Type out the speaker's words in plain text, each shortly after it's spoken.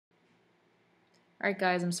Alright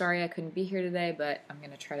guys, I'm sorry I couldn't be here today, but I'm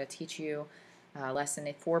going to try to teach you lesson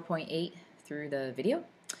 4.8 through the video.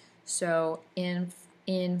 So in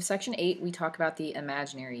section 8 we talk about the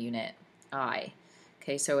imaginary unit, I.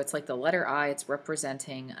 Okay, so it's like the letter I, it's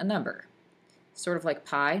representing a number. Sort of like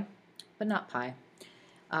pi, but not pi.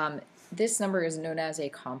 This number is known as a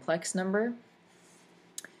complex number,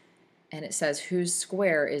 and it says whose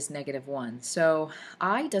square is -1. So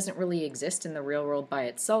I doesn't really exist in the real world by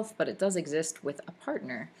itself, but it does exist with a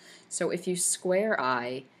partner. So if you square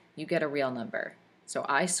I, you get a real number. So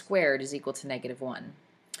I squared is equal to -1.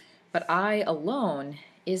 But I alone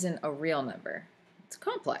isn't a real number. It's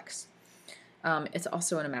complex. It's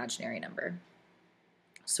also an imaginary number.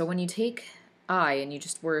 So when you take I and you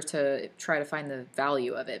just were to try to find the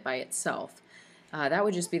value of it by itself, that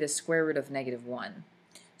would just be the square root of -1.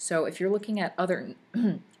 So if you're looking at other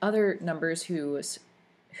other numbers who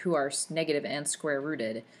are negative and square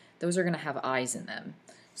rooted, those are going to have i's in them.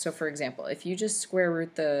 So for example, if you just square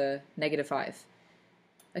root the -5,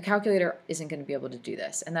 a calculator isn't going to be able to do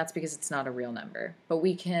this, and that's because it's not a real number. But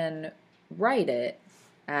we can write it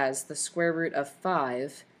as the square root of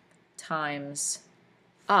 5 times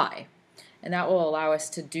I, and that will allow us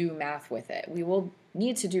to do math with it. We will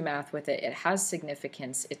need to do math with it. It has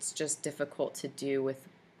significance. It's just difficult to do with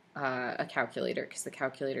a calculator because the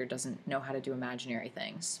calculator doesn't know how to do imaginary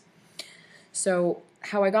things. So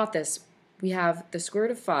how I got this, we have the square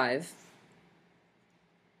root of 5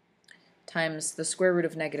 times the square root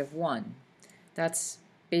of -1. That's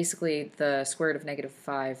basically the square root of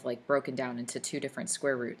 -5 like broken down into two different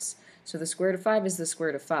square roots. So the square root of 5 is the square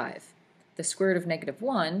root of 5. The square root of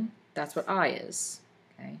 -1, that's what I is.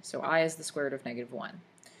 Okay, so I is the square root of -1.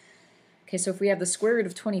 Okay, so if we have the square root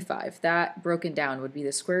of 25, that broken down would be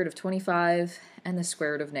the square root of 25 and the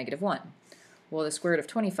square root of -1. Well, the square root of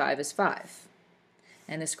 25 is 5,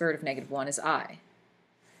 and the square root of -1 is I.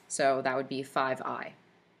 So that would be 5i.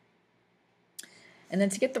 And then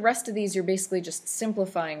to get the rest of these, you're basically just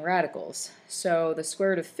simplifying radicals. So the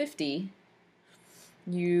square root of 50,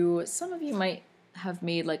 some of you might have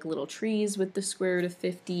made like little trees with the square root of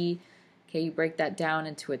 50. Okay, you break that down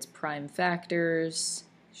into its prime factors.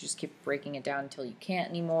 You just keep breaking it down until you can't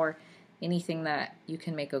anymore. Anything that you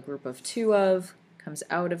can make a group of 2 of comes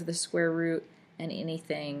out of the square root, and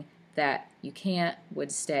anything that you can't would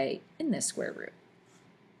stay in the square root.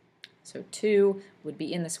 So 2 would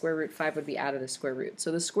be in the square root, 5 would be out of the square root.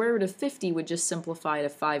 So the square root of 50 would just simplify to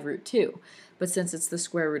 5 root 2. But since it's the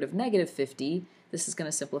square root of -50, this is going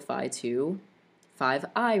to simplify to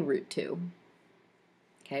 5i root 2.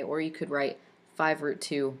 Okay, or you could write 5 root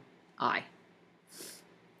 2i.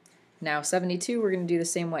 Now 72, we're going to do the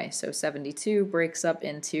same way. So 72 breaks up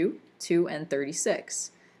into 2 and 36.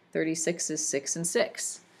 36 is 6 and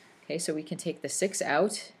 6. Okay, so we can take the 6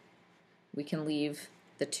 out. We can leave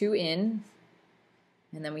the 2 in,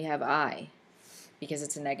 and then we have I, because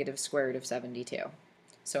it's a negative square root of 72.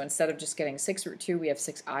 So instead of just getting 6 root 2, we have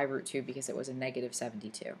 6i root 2 because it was a negative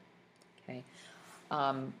 72. Okay,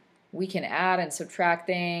 we can add and subtract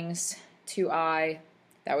things. 2i,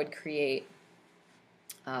 that would create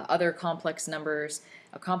other complex numbers.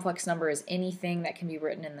 A complex number is anything that can be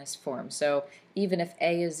written in this form. So even if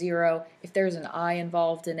a is 0, if there's an I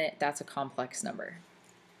involved in it, that's a complex number.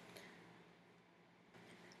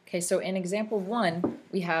 Okay, so in example 1,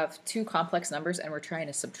 we have two complex numbers and we're trying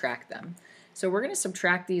to subtract them. So we're going to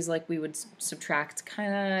subtract these like we would subtract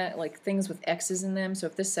kind of like things with x's in them. So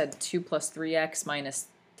if this said 2 plus 3x minus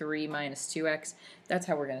 3 minus 2x, that's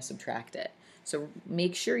how we're going to subtract it. So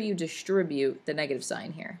make sure you distribute the negative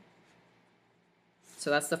sign here.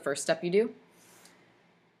 So that's the first step you do.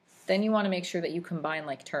 Then you want to make sure that you combine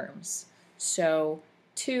like terms. So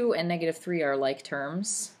 2 and -3 are like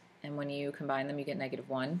terms, and when you combine them you get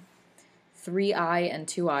 -1. 3i and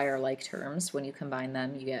 2i are like terms. When you combine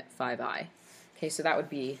them you get 5i. Okay, so that would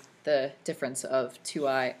be the difference of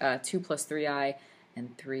 2 plus 3i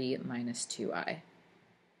and 3 minus 2i.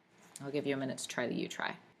 I'll give you a minute to try the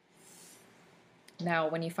u-try. Now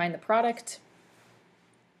when you find the product,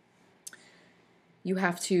 you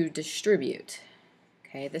have to distribute.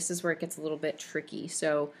 Okay, this is where it gets a little bit tricky.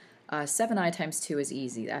 So 7i times 2 is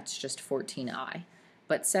easy, that's just 14i.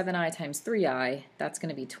 But 7i times 3i, that's going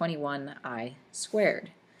to be 21i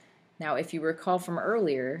squared. Now if you recall from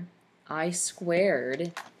earlier, I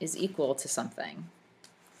squared is equal to something.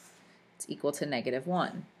 It's equal to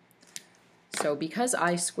 -1. So because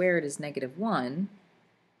I squared is -1,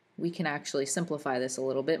 we can actually simplify this a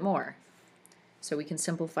little bit more. So we can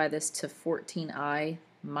simplify this to 14i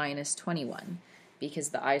minus 21 because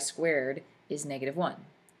the I squared is -1.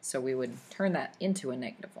 So we would turn that into a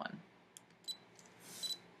 -1.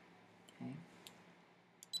 Okay.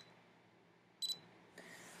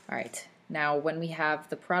 All right, now when we have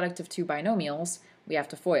the product of two binomials, we have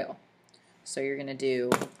to FOIL. So you're going to do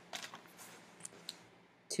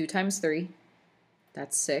 2 times 3,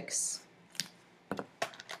 that's 6.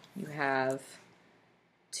 You have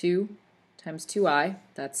 2 times 2i,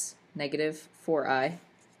 that's negative 4i.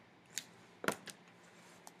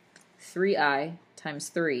 3i times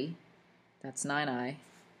 3, that's 9i.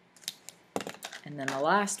 And then the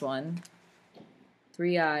last one,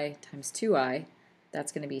 3i times 2i,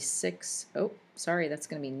 that's going to be that's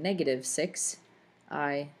going to be negative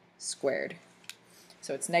 6i squared.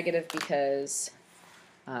 So it's negative because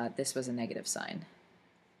this was a negative sign.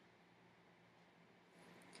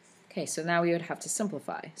 Okay, so now we would have to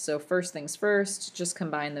simplify. So first things first, just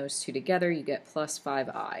combine those two together, you get plus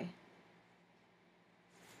 5i.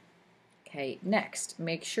 Okay, next,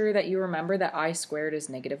 make sure that you remember that I squared is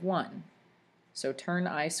negative 1. So turn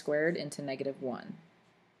I squared into negative 1.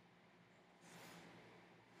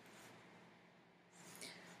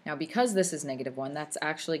 Now because this is negative 1, that's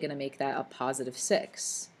actually going to make that a positive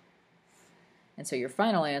 6. And so your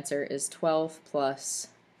final answer is 12 plus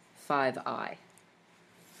 5i.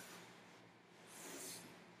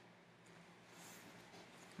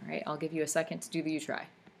 All right, I'll give you a second to do the U-try.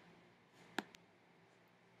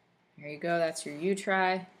 There you go, that's your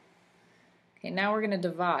U-try. Okay, now we're going to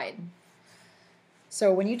divide.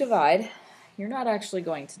 So when you divide, you're not actually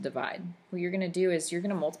going to divide. What you're going to do is you're going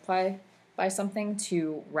to multiply by something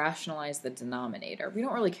to rationalize the denominator. We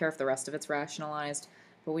don't really care if the rest of it's rationalized,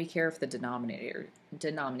 but we care if the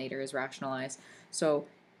denominator is rationalized. So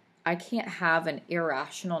I can't have an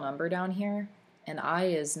irrational number down here, and I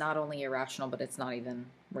is not only irrational, but it's not even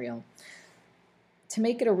real. To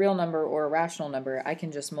make it a real number or a rational number, I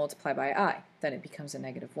can just multiply by I, then it becomes a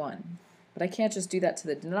negative 1. But I can't just do that to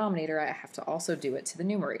the denominator, I have to also do it to the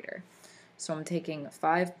numerator. So I'm taking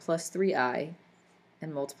 5 plus 3i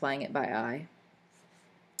and multiplying it by I,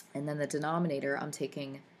 and then the denominator I'm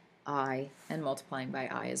taking I and multiplying by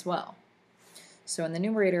I as well. So in the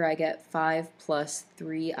numerator I get 5 plus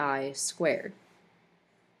 3i squared.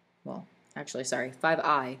 Well, actually, sorry,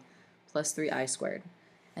 5i plus 3i squared.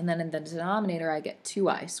 And then in the denominator I get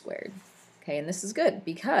 2i squared. Okay, and this is good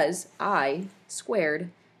because I squared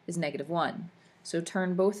is negative 1. So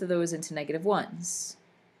turn both of those into negative 1s.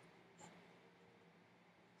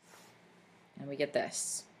 And we get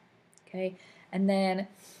this. Okay, and then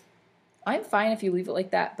I'm fine if you leave it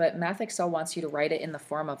like that, but MathXL wants you to write it in the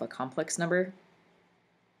form of a complex number,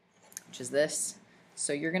 which is this.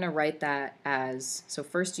 So you're going to write that as, so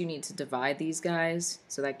first you need to divide these guys,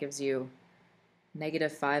 so that gives you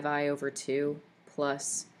negative 5i over 2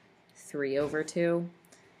 plus 3 over 2,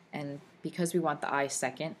 and because we want the I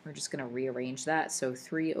second, we're just going to rearrange that, so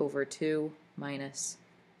 3 over 2 minus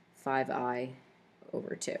 5i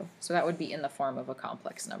over 2. So that would be in the form of a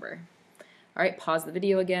complex number. Alright, pause the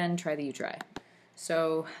video again, try the U-try.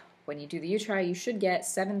 So when you do the U-try, you should get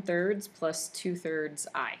 7/3 plus 2/3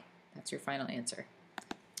 I. That's your final answer.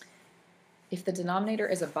 If the denominator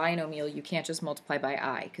is a binomial, you can't just multiply by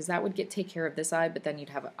I, because that would take care of this I, but then you'd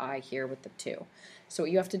have an I here with the 2. So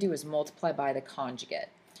what you have to do is multiply by the conjugate.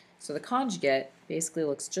 So the conjugate basically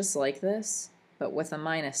looks just like this, but with a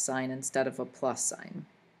minus sign instead of a plus sign.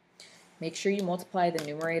 Make sure you multiply the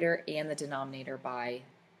numerator and the denominator by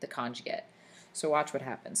the conjugate. So watch what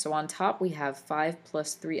happens. So on top we have 5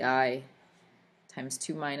 plus 3i times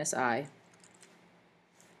 2 minus I.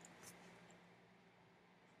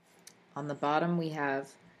 On the bottom we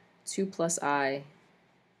have 2 plus I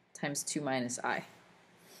times 2 minus I.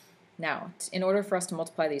 Now, in order for us to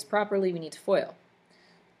multiply these properly, we need to FOIL.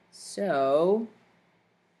 So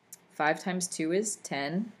 5 times 2 is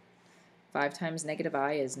 10. 5 times negative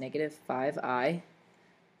I is negative 5i.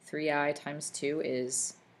 3i times 2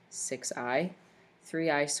 is 6i.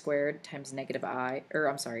 3i squared times negative I,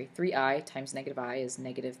 3i times negative I is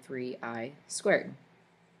negative 3i squared.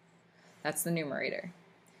 That's the numerator.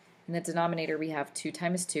 In the denominator we have 2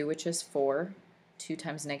 times 2, which is 4. 2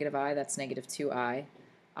 times negative I, that's negative 2i.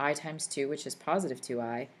 I times 2, which is positive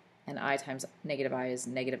 2i. And I times negative I is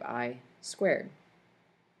negative I squared.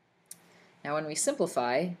 Now when we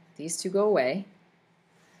simplify, these two go away.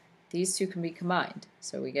 These two can be combined.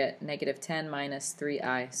 So we get negative 10 minus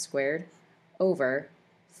 3i squared over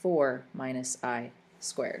 4 minus I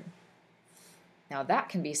squared. Now that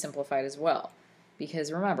can be simplified as well,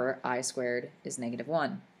 because remember, I squared is negative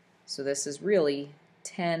 1. So this is really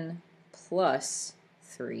 10 plus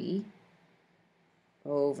 3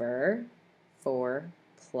 over 4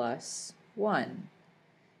 plus 1.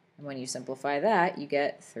 And when you simplify that, you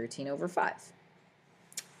get 13 over 5.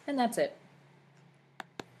 And that's it.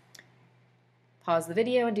 Pause the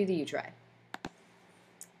video and do the U-try.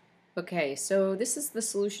 Okay, so this is the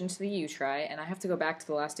solution to the u-try, and I have to go back to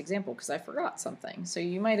the last example because I forgot something. So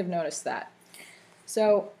you might have noticed that.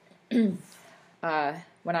 So when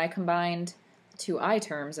I combined two I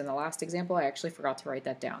terms in the last example, I actually forgot to write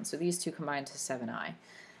that down. So these two combined to 7I.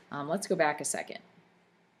 Let's go back a second.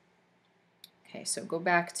 Okay, so go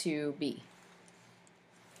back to B.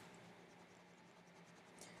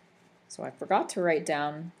 So I forgot to write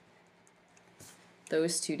down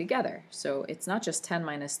those two together. So it's not just 10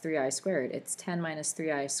 minus 3I squared, it's 10 minus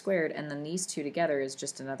 3I squared, and then these two together is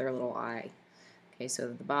just another little I. Okay, so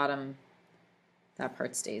at the bottom, that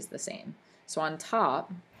part stays the same. So on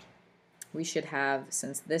top, we should have,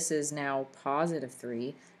 since this is now positive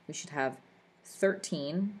 3, we should have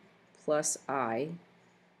 13 plus I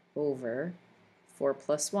over 4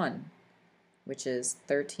 plus 1, which is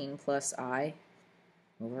 13 plus I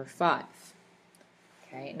over 5.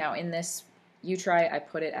 Okay, now in this u-try, I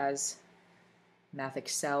put it as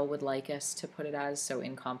MathExcel would like us to put it as, so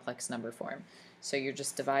in complex number form. So you're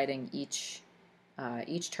just dividing each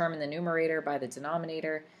term in the numerator by the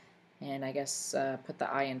denominator, and I guess put the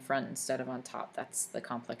I in front instead of on top. That's the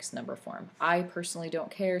complex number form. I personally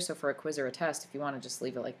don't care, so for a quiz or a test, if you want to just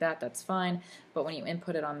leave it like that, that's fine. But when you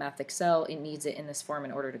input it on MathExcel, it needs it in this form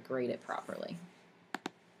in order to grade it properly.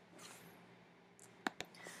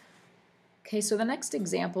 Okay, so the next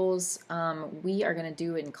examples we are going to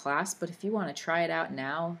do in class, but if you want to try it out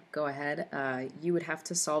now, go ahead. You would have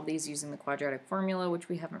to solve these using the quadratic formula, which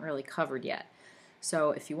we haven't really covered yet.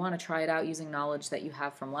 So if you want to try it out using knowledge that you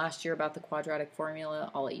have from last year about the quadratic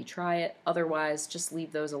formula, I'll let you try it. Otherwise, just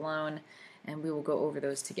leave those alone, and we will go over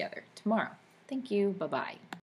those together tomorrow. Thank you. Bye-bye.